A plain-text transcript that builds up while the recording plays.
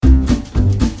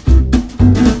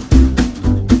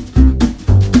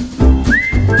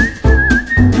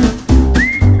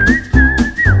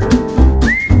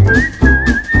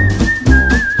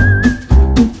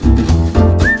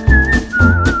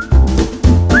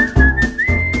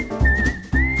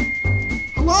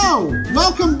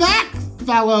Welcome back,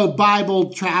 fellow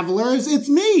Bible travelers. It's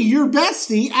me, your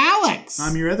bestie, Alex.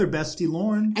 I'm your other bestie,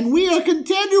 Lauren. And we are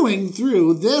continuing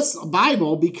through this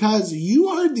Bible because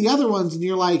you heard the other ones and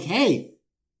you're like, hey,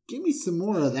 give me some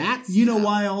more of that stuff. You know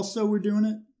why also we're doing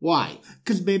it? Why?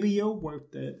 Because, baby, you're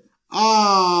worth it.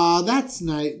 Ah, that's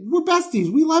nice. We're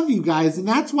besties. We love you guys. And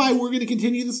that's why we're going to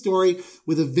continue the story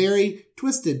with a very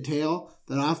twisted tale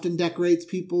that often decorates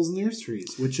people's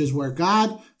nurseries, which is where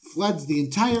God floods the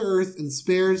entire earth and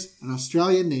spares an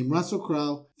Australian named Russell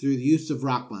Crowe through the use of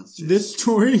rock monsters. This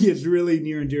story is really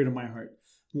near and dear to my heart.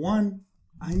 One,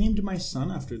 I named my son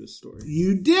after this story.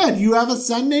 You did. You have a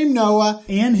son named Noah.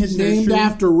 And his named nursery,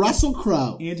 after Russell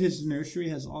Crowe. And his nursery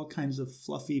has all kinds of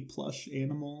fluffy plush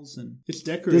animals, and it's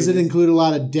decorated. Does it include a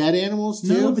lot of dead animals,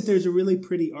 too? No, but there's a really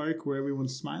pretty arc where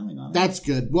everyone's smiling on it. That's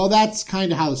good. Well, that's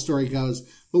kind of how the story goes.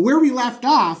 But where we left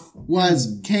off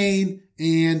was Cain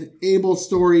and Abel's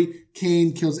story.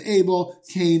 Cain kills Abel.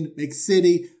 Cain makes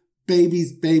city.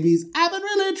 Babies. I've been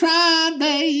really trying,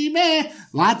 baby.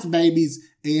 Lots of babies.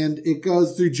 And it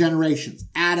goes through generations.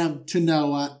 Adam to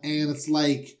Noah. And it's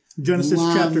like Genesis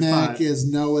chapter 5. Lamech is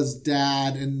Noah's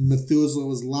dad. And Methuselah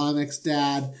was Lamech's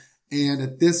dad. And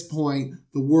at this point,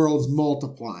 the world's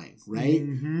multiplying, right?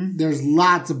 Mm-hmm. There's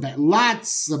lots of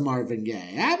Marvin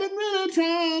Gaye. I've been really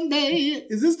trying, baby.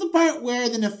 Is this the part where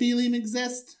the Nephilim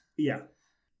exist? Yeah.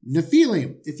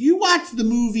 Nephilim. If you watch the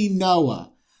movie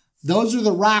Noah, those are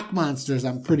the rock monsters,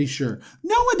 I'm pretty sure.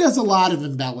 Noah does a lot of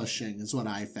embellishing, is what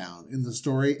I found in the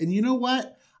story. And you know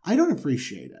what? I don't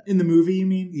appreciate it. In the movie, you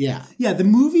mean? Yeah. Yeah, the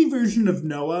movie version of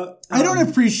Noah. I don't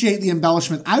appreciate the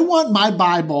embellishment. I want my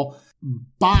Bible.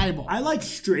 I like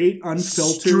straight,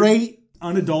 unfiltered,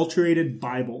 unadulterated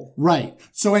Bible. Right.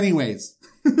 So anyways,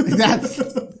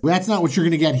 that's not what you're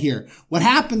going to get here. What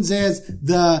happens is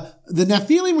the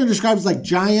Nephilim are described as like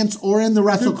giants, or in the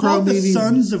Russell Crowe movie, the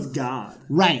sons of God.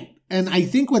 Right. And I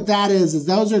think what that is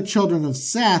those are children of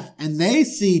Seth, and they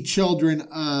see children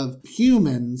of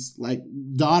humans, like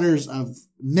daughters of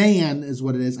man is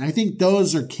what it is. And I think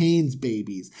those are Cain's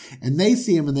babies. And they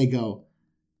see him and they go,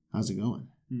 how's it going?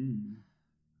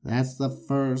 That's the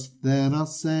first thing I'll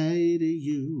say to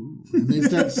you. And they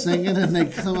start singing and they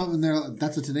come up and they're like,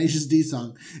 that's a Tenacious D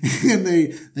song. And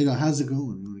they go, how's it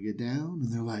going? You want to get down?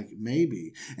 And they're like,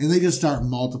 maybe. And they just start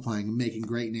multiplying and making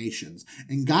great nations.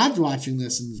 And God's watching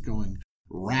this and is going,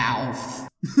 Ralph.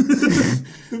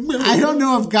 I don't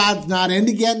know if God's not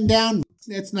into getting down.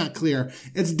 It's not clear.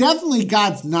 It's definitely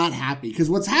God's not happy, because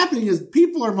what's happening is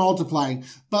people are multiplying,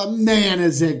 but man,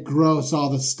 is it gross, all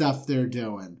the stuff they're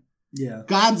doing. Yeah.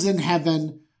 God's in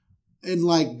heaven in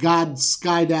like God's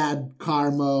Sky Dad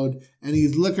car mode, and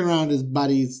he's looking around his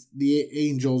buddies, the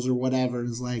angels or whatever, and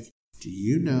is like, do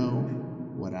you know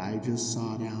what I just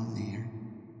saw down there?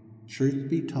 Truth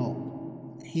be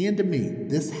told, hand to me,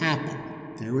 this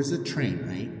happened. There was a train,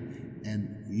 right?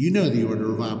 And you know the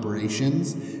order of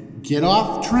operations. Get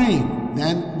off train.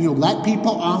 Then, let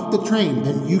people off the train.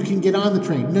 Then you can get on the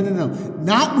train. No.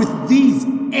 Not with these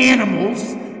animals.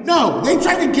 No, they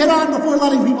try to get on before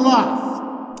letting people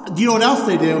off. Do you know what else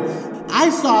they do? I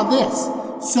saw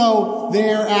this. So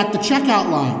they're at the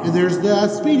checkout line, and there's the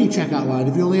speedy checkout line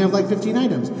if you only have like 15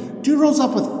 items. Dude rolls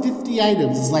up with 50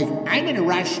 items. It's like, I'm in a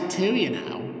rush too,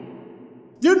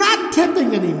 They're not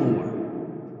tipping anymore.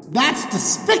 That's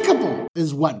despicable,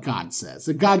 is what God says.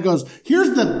 And God goes,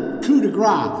 here's the coup de grace.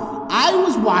 I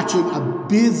was watching a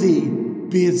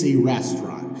busy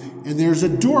restaurant, and there's a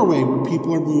doorway where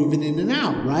people are moving in and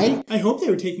out, right? I hope they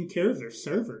were taking care of their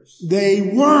servers. They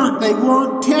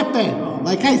weren't tipping.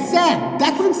 Like I said,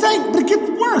 that's what I'm saying, but it gets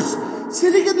worse.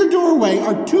 Sitting in the doorway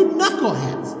are two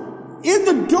knuckleheads in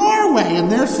the doorway,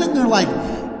 and they're sitting there like,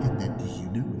 and then do you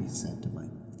know what he said to my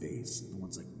face? And the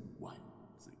one's like, what?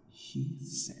 It's like, he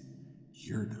said,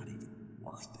 you're not even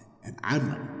worth it. And I'm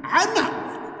like, I'm not worth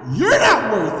it. You're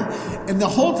not worth it. And the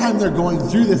whole time they're going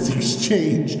through this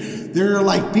exchange, there are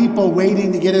like people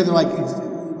waiting to get in. They're like,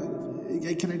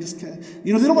 can I just,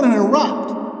 they don't want to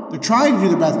interrupt. They're trying to do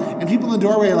their best. And people in the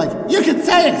doorway are like, you can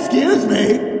say, excuse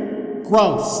me.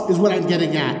 Gross is what I'm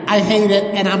getting at. I hate it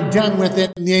and I'm done with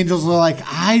it. And the angels are like,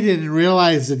 I didn't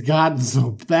realize it gotten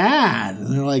so bad.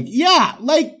 And they're like, yeah,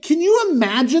 like, can you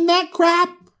imagine that crap?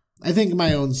 I think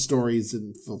my own story's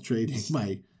infiltrating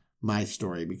my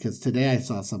story, because today I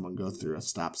saw someone go through a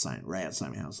stop sign right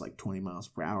outside my house, like 20 miles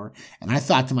per hour. And I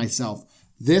thought to myself,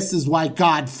 this is why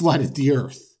God flooded the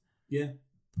earth. Yeah.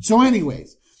 So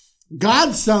anyways,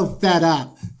 God's so fed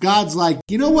up. God's like,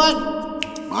 you know what?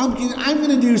 I'm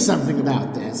going to do something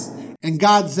about this. And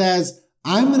God says,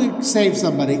 I'm going to save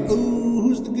somebody. Ooh,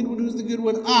 who's the good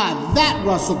one? That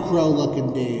Russell Crowe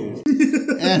looking dude.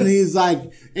 And he's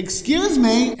like, excuse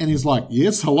me. And he's like,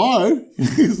 yes, hello.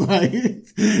 He's like,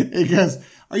 he goes,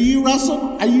 are you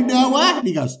Russell? Are you Noah? And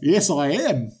he goes, yes, I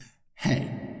am.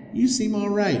 Hey, you seem all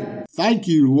right. Thank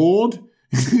you, Lord.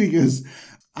 He goes,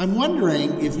 I'm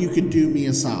wondering if you could do me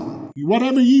a solid.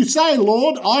 Whatever you say,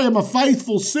 Lord. I am a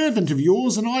faithful servant of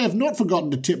yours, and I have not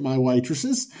forgotten to tip my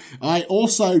waitresses. I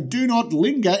also do not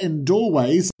linger in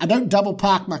doorways. I don't double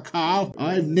park my car.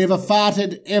 I've never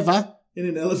farted ever. In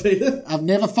an elevator? I've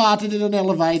never farted in an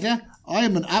elevator. I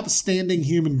am an upstanding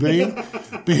human being.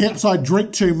 Perhaps I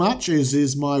drink too much, as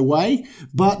is my way,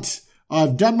 but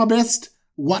I've done my best.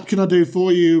 What can I do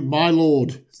for you, my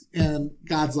Lord? And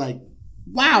God's like,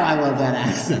 wow, I love that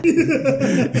accent.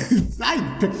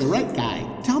 I picked the right guy.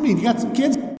 Tell me, you got some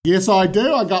kids? Yes, I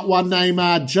do. I got one named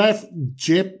Japheth,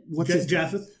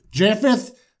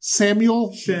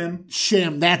 Samuel.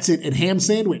 Shem, that's it. And Ham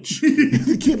Sandwich.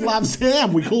 The kid loves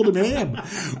ham. We called him Ham.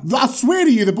 I swear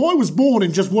to you, the boy was born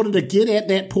and just wanted to get at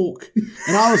that pork.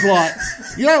 And I was like,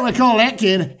 you know what we call that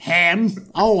kid? Ham.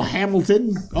 Old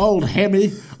Hamilton. Old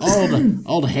Hammy.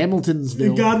 Old Hamiltonsville.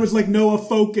 And God was like, Noah,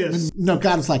 focus. No,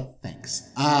 God was like, thanks.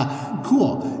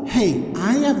 Cool. Hey,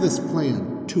 I have this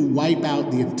plan to wipe out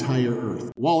the entire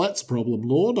earth. Well, that's a problem,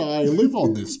 Lord. I live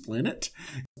on this planet.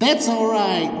 That's all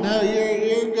right. No,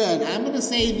 you're good. I'm going to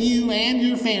save you and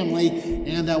your family.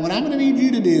 And what I'm going to need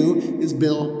you to do is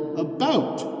build a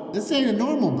boat. This ain't a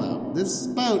normal boat. This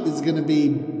boat is going to be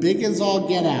big as all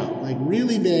get out. Like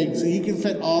really big so you can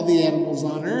fit all the animals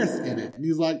on earth in it. And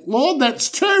he's like, Lord, that's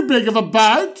too big of a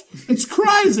boat. It's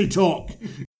crazy talk.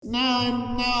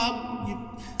 No, you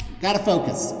gotta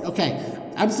focus. Okay.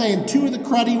 I'm saying 2 of the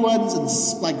cruddy ones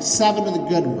and like 7 of the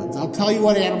good ones. I'll tell you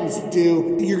what animals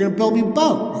do. You're going to build me a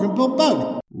boat. You're going to build a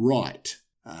boat. Right.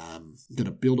 I'm going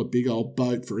to build a big old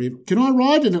boat for him. Can I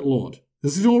ride in it, Lord?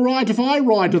 Is it all right if I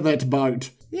ride in that boat?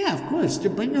 Yeah, of course.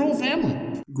 Just bring your whole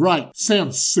family. Great.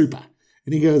 Sounds super.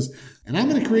 And he goes, and I'm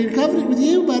going to create a covenant with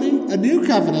you, buddy. A new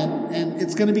covenant. And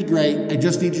it's going to be great. I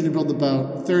just need you to build the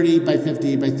boat. 30 by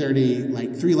 50 by 30,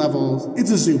 like 3 levels.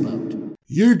 It's a zoo boat.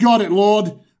 You got it,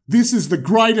 Lord. This is the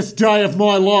greatest day of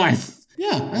my life.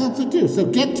 Yeah, that's what I do. So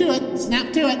get to it.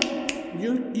 Snap to it.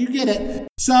 You get it.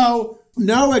 So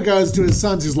Noah goes to his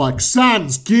sons. He's like,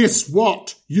 sons, guess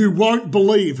what? You won't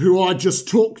believe who I just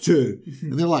talked to.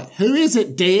 And they're like, who is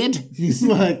it, Dad? He's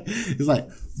like,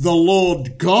 the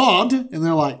Lord God. And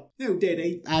they're like, no,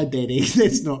 Daddy. Oh, Daddy,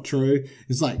 that's not true.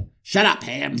 He's like, shut up,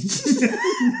 Ham.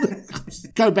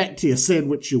 Go back to your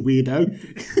sandwich, you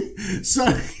weirdo. So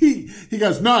he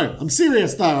goes, no, I'm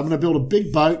serious though. I'm going to build a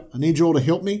big boat. I need you all to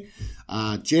help me.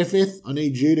 Japheth, I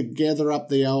need you to gather up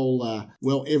the old,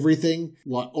 everything,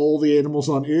 like all the animals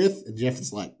on earth. And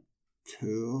Japheth's like,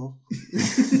 cool.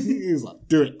 He's like,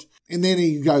 do it. And then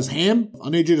he goes, Ham, I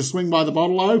need you to swing by the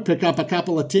bottle-o, pick up a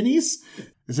couple of tinnies.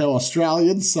 That's how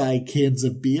Australians say cans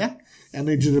of beer. I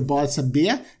need you to buy some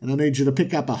beer, and I need you to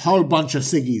pick up a whole bunch of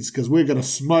ciggies, because we're going to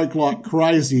smoke like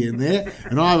crazy in there,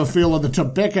 and I have a feeling the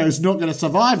tobacco's not going to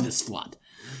survive this flood.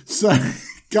 So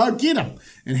go get them.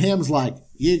 And Ham's like,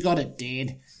 you got it,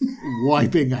 Dad.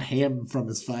 Wiping a ham from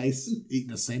his face,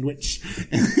 eating a sandwich.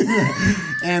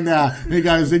 And he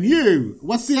goes, and you,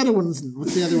 what's the other one's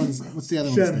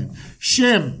name?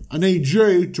 Shem, I need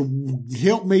you to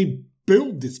help me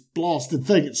build this blasted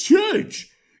thing. It's huge.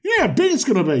 Yeah, how big it's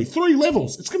going to be. 3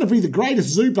 levels. It's going to be the greatest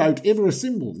zoo boat ever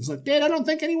assembled. He's like, Dad, I don't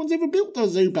think anyone's ever built a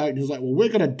zoo boat. And he's like, well, we're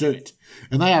going to do it.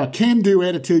 And they have a can-do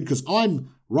attitude because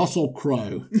I'm Russell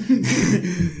Crowe.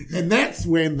 And that's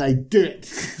when they do it.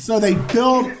 So they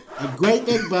build a great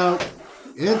big boat.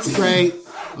 It's great.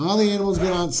 All the animals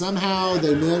get on. Somehow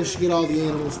they managed to get all the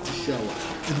animals to show up.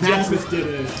 And that's Japheth did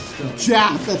it.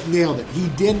 Japheth nailed it. He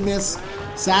did miss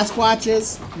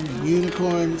Sasquatches,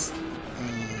 unicorns.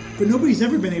 But nobody's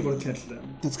ever been able to catch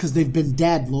them. That's because they've been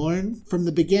dead, Lauren, from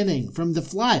the beginning, from the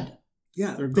flood.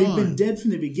 Yeah, they've been dead from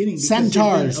the beginning. Because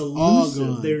Centaurs, all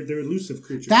gone. They're elusive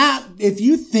creatures. That, if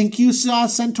you think you saw a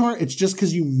centaur, it's just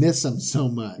because you miss them so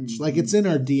much. Mm-hmm. Like, it's in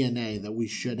our DNA that we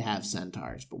should have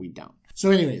centaurs, but we don't.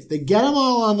 So anyways, they get them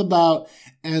all on the boat,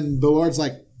 and the Lord's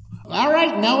like, all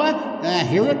right, Noah,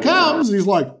 here it comes. And he's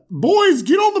like, boys,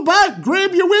 get on the boat.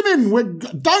 Grab your women.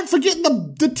 Don't forget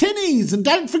the tinnies and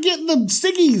don't forget the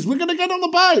ciggies. We're going to get on the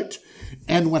boat.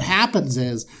 And what happens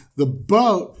is the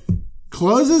boat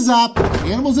closes up,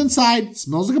 animals inside,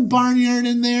 smells like a barnyard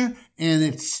in there, and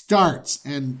it starts.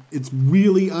 And it's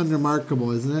really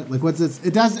unremarkable, isn't it? Like, what's this?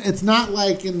 It's not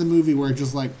like in the movie where it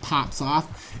just like pops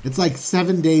off. It's like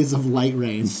 7 days of light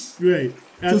rain. Right.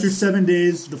 After 7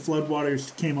 days, the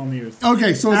floodwaters came on the earth.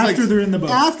 Okay, so it's after they're in the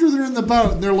boat. After they're in the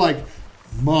boat, and they're like,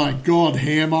 my God,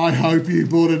 Ham, I hope you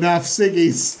bought enough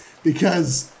ciggies.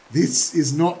 because this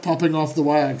is not popping off the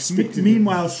way I expected.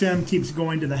 Meanwhile, Shem keeps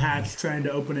going to the hatch, trying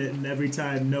to open it, and every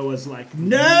time Noah's like,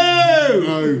 "No!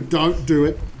 No, don't do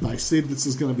it." They said this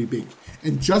is going to be big.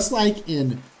 And just like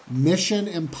in Mission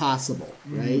Impossible,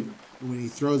 right? When he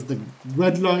throws the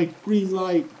red light, green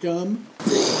light gun,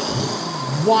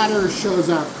 water shows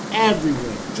up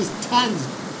everywhere. Just tons.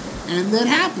 And that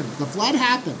happens. The flood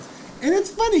happens. And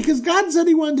it's funny because God said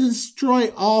he wanted to destroy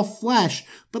all flesh.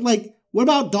 But like, what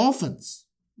about dolphins?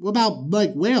 What about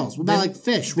like whales? What about like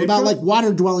fish? What about like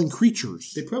water-dwelling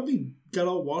creatures? They probably got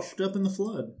all washed up in the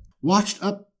flood. Washed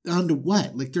up onto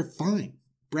what? Like they're fine.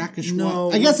 Brackish No.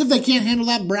 water. I guess if they can't handle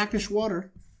that brackish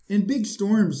water. In big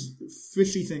storms,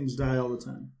 fishy things die all the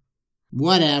time.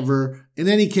 Whatever. In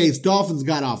any case, dolphins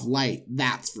got off light.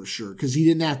 That's for sure. Because he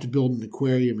didn't have to build an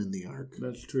aquarium in the ark.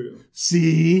 That's true.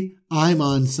 See? I'm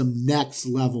on some next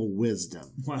level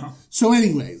wisdom. Wow. So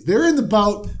anyways, they're in the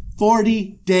boat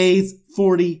 40 days,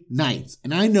 40 nights.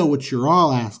 And I know what you're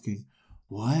all asking.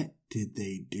 What did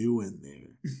they do in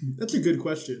there? That's a good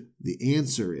question. The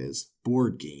answer is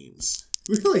board games.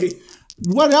 Really?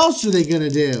 What else are they going to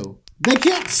do? They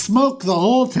can't smoke the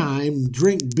whole time,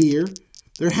 drink beer.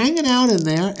 They're hanging out in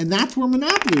there, and that's where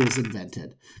Monopoly was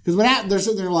invented. Because what happened, they're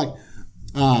sitting there like,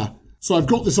 so I've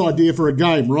got this idea for a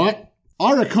game, right?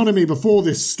 Our economy before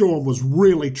this storm was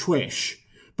really trash.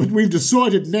 But we've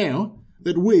decided now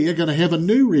that we are going to have a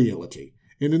new reality.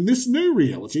 And in this new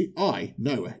reality, I,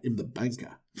 Noah, am the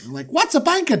banker. I'm like, what's a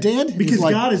banker, Dad? Because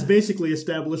like, God has basically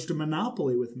established a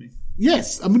monopoly with me.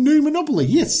 Yes, a new monopoly.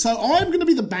 Yes, so I'm going to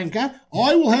be the banker.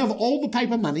 I will have all the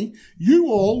paper money. You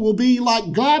all will be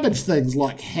like garbage things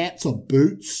like hats or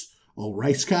boots or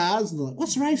race cars. And they're like,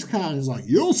 what's a race car? And he's like,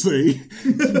 you'll see.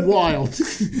 It's wild.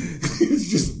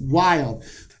 It's just wild.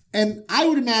 And I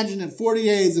would imagine at 40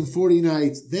 days and 40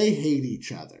 nights, they hate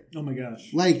each other. Oh my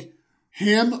gosh. Like,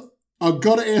 Ham, I've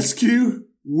got to ask you,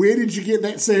 where did you get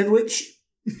that sandwich?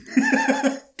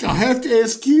 I have to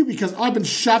ask you because I've been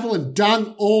shoveling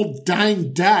dung all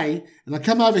dang day, and I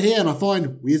come over here and I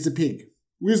find, where's the pig?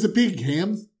 Where's the pig,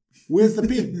 Ham? Where's the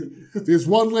pig? There's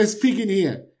one less pig in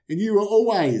here, and you are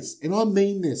always, and I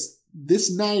mean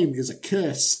this name is a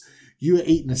curse. You are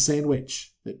eating a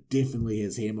sandwich that definitely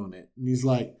has ham on it. And he's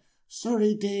like,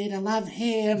 sorry, Dad, I love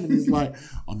ham. And he's like,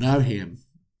 oh, no, Ham.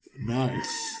 No.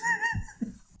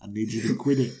 I need you to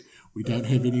quit it. We don't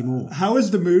have any more. How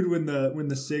is the mood when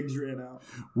the cigs ran out?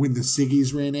 When the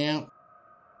ciggies ran out?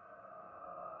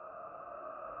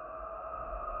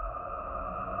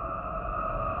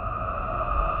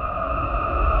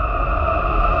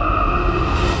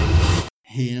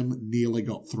 Ham nearly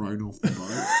got thrown off the boat.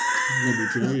 Let me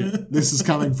tell you. This is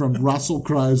coming from Russell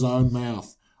Crowe's own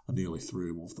mouth. I nearly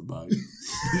threw him off the boat.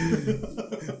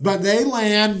 But they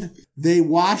land. They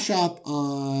wash up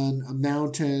on a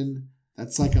mountain.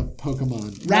 That's like a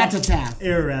Pokemon. Rattata.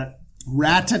 Ararat.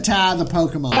 Rattata the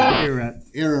Pokemon.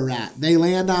 Ararat. They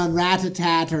land on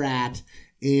Rattata,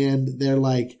 and they're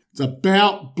like, it's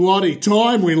about bloody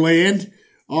time we land.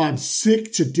 I'm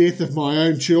sick to death of my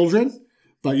own children.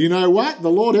 But you know what? The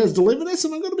Lord has delivered us,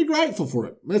 and I'm going to be grateful for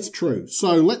it. That's true.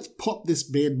 So let's pop this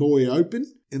bad boy open.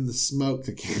 And the smoke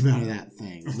that came out of that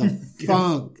thing. The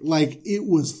funk. Like, it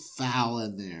was foul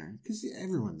in there. Because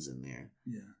everyone's in there.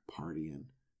 Yeah. Partying.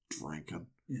 Drinking.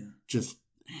 Yeah. Just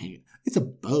hanging. It's a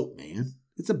boat, man.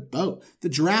 It's a boat. The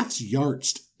giraffe's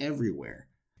yartzed everywhere.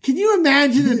 Can you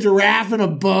imagine a giraffe in a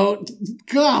boat?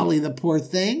 Golly, the poor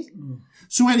thing.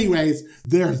 So anyways,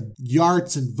 there's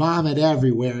yarts and vomit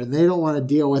everywhere, and they don't want to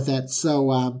deal with it.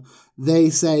 So they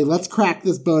say, let's crack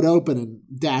this boat open. And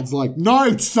Dad's like,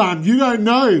 no, son, you don't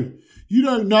know. You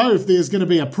don't know if there's going to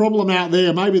be a problem out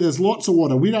there. Maybe there's lots of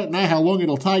water. We don't know how long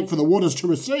it'll take for the waters to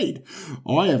recede.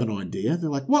 I have an idea. They're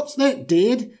like, what's that,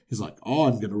 Dad? He's like, oh,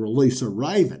 I'm going to release a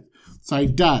raven. So he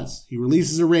does. He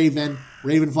releases a raven.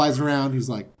 Raven flies around. He's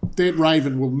like, that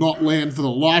raven will not land for the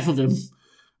life of him.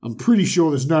 I'm pretty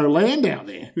sure there's no land out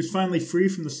there. He was finally free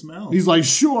from the smell. He's like,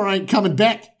 sure, I ain't coming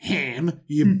back, Ham.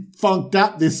 You funked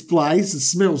up this place. It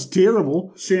smells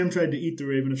terrible. Shem tried to eat the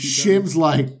raven a few times. Shem's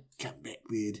like, come back,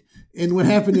 weird. And what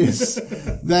happened is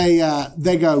they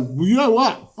go, well, you know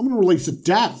what? I'm going to release a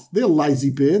dove. They're lazy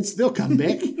birds. They'll come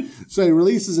back. So he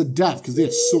releases a dove because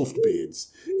they're soft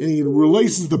birds. And he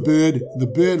releases the bird. And the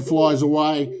bird flies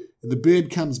away. And the bird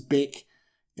comes back.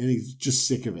 And he's just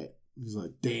sick of it. He's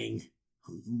like, dang,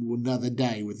 another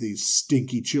day with these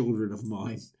stinky children of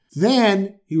mine.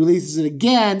 Then he releases it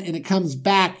again. And it comes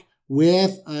back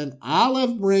with an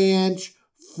olive branch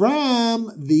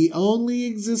from the only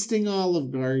existing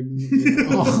Olive Garden in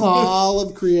all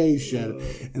of creation.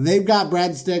 And they've got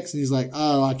breadsticks, and he's like,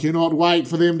 oh, I cannot wait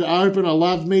for them to open. I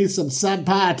love me some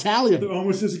subpar Italian. They're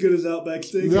almost as good as Outback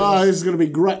Steakhouse. Oh, this is going to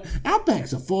be great.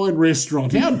 Outback's a fine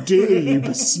restaurant. How dare you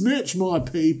besmirch my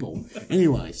people?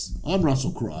 Anyways, I'm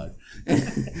Russell Crowe.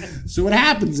 So what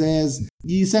happens is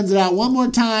he sends it out one more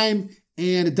time,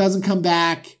 and it doesn't come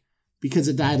back because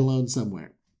it died alone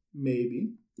somewhere.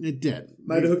 Maybe. It did.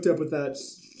 Might have hooked up with that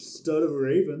stud of a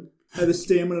raven. Had the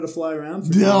stamina to fly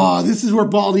around. No, this is where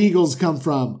bald eagles come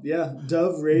from. Yeah,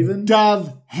 dove, raven.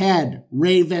 Dove, head,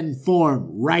 raven form,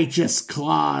 righteous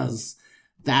claws.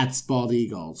 That's bald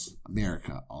eagles.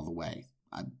 America all the way.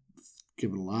 I'm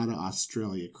giving a lot of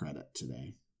Australia credit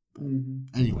today.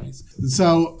 Anyways,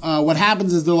 so what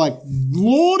happens is they're like,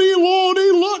 Lordy,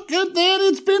 look at that.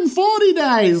 It's been 40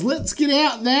 days. Let's get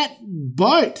out that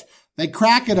boat. They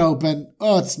crack it open.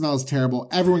 Oh, it smells terrible.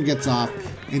 Everyone gets off.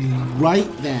 And right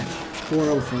then,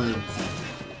 horrifying thing.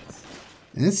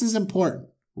 And this is important.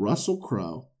 Russell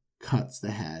Crowe cuts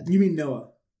the head. You mean Noah?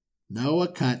 Noah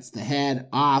cuts the head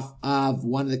off of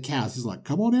one of the cows. He's like,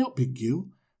 come on out, Big Gil.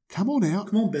 Come on out.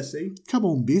 Come on, Bessie. Come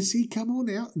on, Bessie. Come on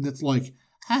out. And it's like,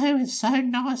 oh, it's so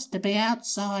nice to be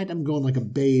outside. I'm going like a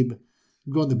babe.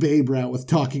 I'm going the babe route with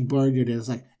talking barnyard. And it's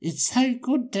like, it's so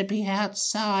good to be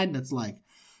outside. And it's like,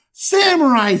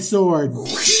 samurai sword,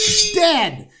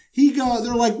 dead.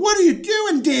 They're like, what are you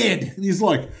doing, Dad? And he's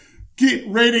like, get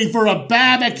ready for a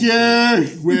barbecue.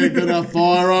 We're gonna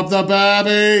fire up the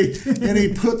barbie. And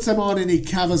he puts him on and he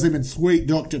covers him in sweet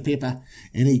Dr. Pepper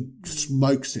and he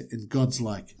smokes it. And God's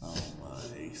like, oh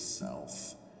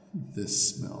myself,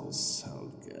 this smells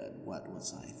so good. What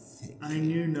was I thinking? I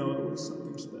knew Noah was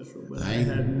something special, but I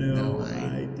had no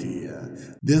idea.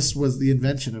 This was the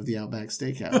invention of the Outback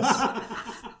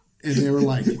Steakhouse. And they were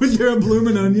like, was there a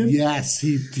bloomin' onion? Yes,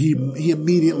 he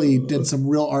immediately did some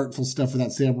real artful stuff with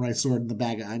that samurai sword and the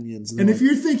bag of onions. And if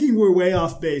you're thinking we're way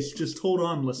off base, just hold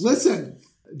on, listen.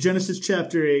 Genesis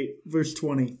chapter 8, verse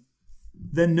 20.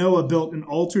 Then Noah built an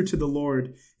altar to the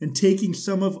Lord, and taking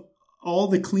some of all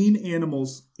the clean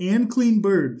animals and clean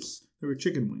birds, there were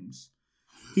chicken wings.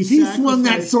 He swung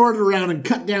that sword around and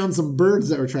cut down some birds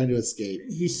that were trying to escape.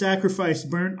 He sacrificed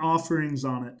burnt offerings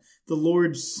on it. The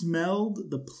Lord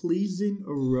smelled the pleasing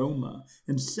aroma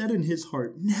and said in his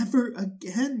heart, never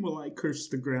again will I curse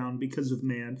the ground because of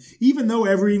man, even though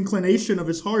every inclination of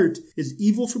his heart is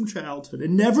evil from childhood.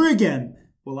 And never again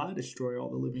will I destroy all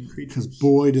the living creatures. Because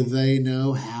boy, do they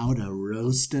know how to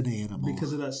roast an animal.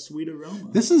 Because of that sweet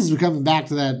aroma. This is coming back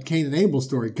to that Cain and Abel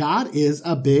story. God is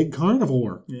a big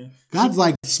carnivore. Yeah. God's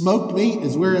like, smoked meat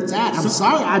is where it's at. I'm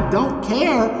sorry, I don't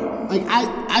care. Like,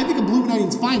 I think a bloomin'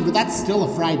 onion's fine, but that's still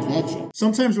a fried veggie.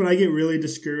 Sometimes when I get really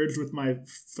discouraged with my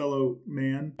fellow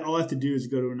man, all I have to do is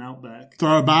go to an Outback.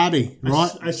 Throw a body,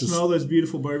 right? I smell those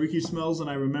beautiful barbecue smells, and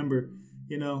I remember,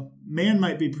 man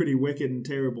might be pretty wicked and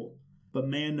terrible, but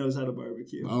man knows how to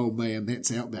barbecue. Oh, man,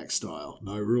 that's Outback style.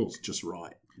 No rules, just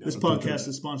right. This podcast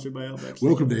is sponsored by Outback Steakhouse.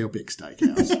 Welcome to Outback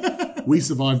Steakhouse. We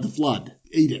survived the flood.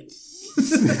 Eat it.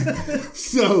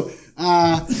 So,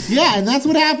 and that's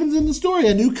what happens in the story.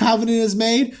 A new covenant is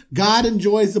made. God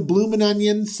enjoys the bloomin'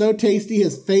 onion so tasty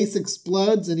his face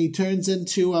explodes and he turns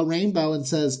into a rainbow and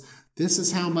says, this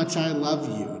is how much I love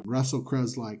you. And Russell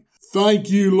Crowe's like, thank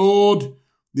you, Lord.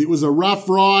 It was a rough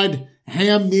ride.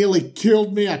 Ham nearly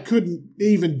killed me. I couldn't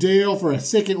even deal for a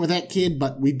second with that kid,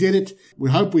 but we did it. We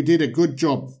hope we did a good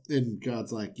job. And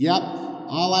God's like, yep.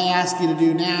 All I ask you to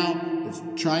do now is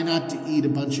try not to eat a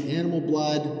bunch of animal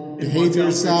blood, behave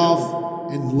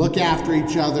yourself, and look after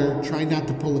each other. Try not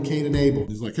to pull a Cain and Abel.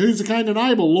 He's like, who's a Cain and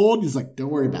Abel, Lord? He's like, don't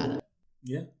worry about it.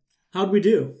 Yeah. How'd we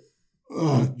do?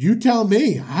 You tell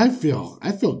me. I feel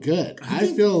good. I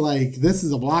feel like this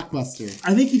is a blockbuster.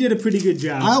 I think you did a pretty good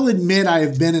job. I'll admit I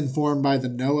have been informed by the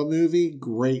Noah movie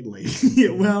greatly.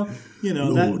 Yeah, well,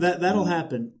 that'll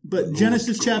happen. But Lord,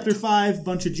 Genesis chapter 5,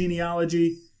 bunch of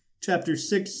genealogy. Chapter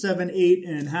 6, 7, 8,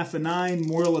 and half of 9.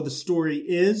 Moral of the story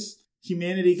is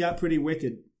humanity got pretty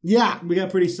wicked. Yeah. We got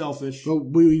pretty selfish.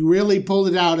 But we really pulled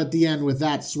it out at the end with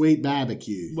that sweet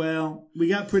barbecue. Well, we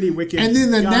got pretty wicked. And then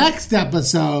the next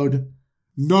episode,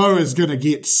 Noah's going to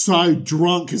get so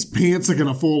drunk his pants are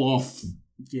going to fall off.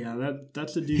 Yeah,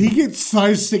 that's a dude. He gets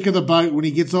so sick of the boat when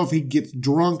he gets off, he gets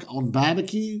drunk on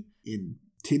barbecue and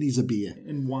tinnies of beer.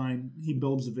 And wine. He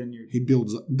builds a vineyard.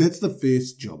 That's the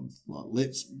first job. Well,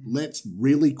 let's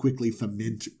really quickly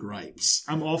ferment grapes.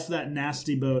 I'm off that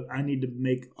nasty boat. I need to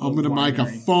make I'm going to make a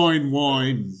fine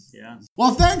wine. Yeah.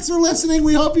 Well, thanks for listening.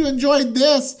 We hope you enjoyed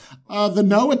this, the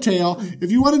Noah tale.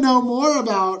 If you want to know more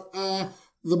about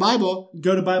the Bible,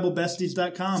 go to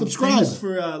BibleBesties.com. Subscribe. Thanks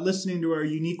for listening to our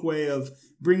unique way of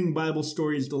bringing Bible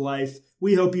stories to life.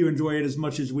 We hope you enjoy it as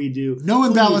much as we do. No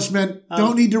embellishment.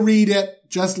 Don't need to read it.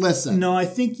 Just listen. No, I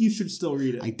think you should still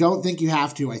read it. I don't think you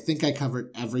have to. I think I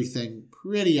covered everything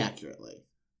pretty accurately.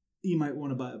 You might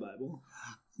want to buy a Bible.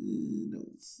 No.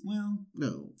 Well,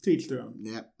 No. to each their own.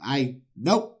 Yep.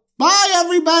 Nope. Bye,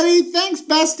 everybody. Thanks,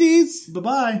 besties.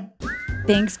 Bye-bye.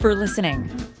 Thanks for listening.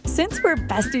 Since we're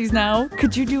besties now,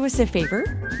 could you do us a favor?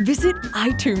 Visit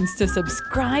iTunes to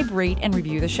subscribe, rate, and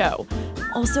review the show.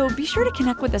 Also, be sure to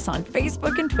connect with us on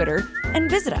Facebook and Twitter, and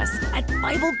visit us at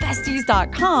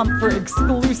BibleBesties.com for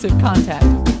exclusive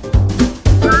content.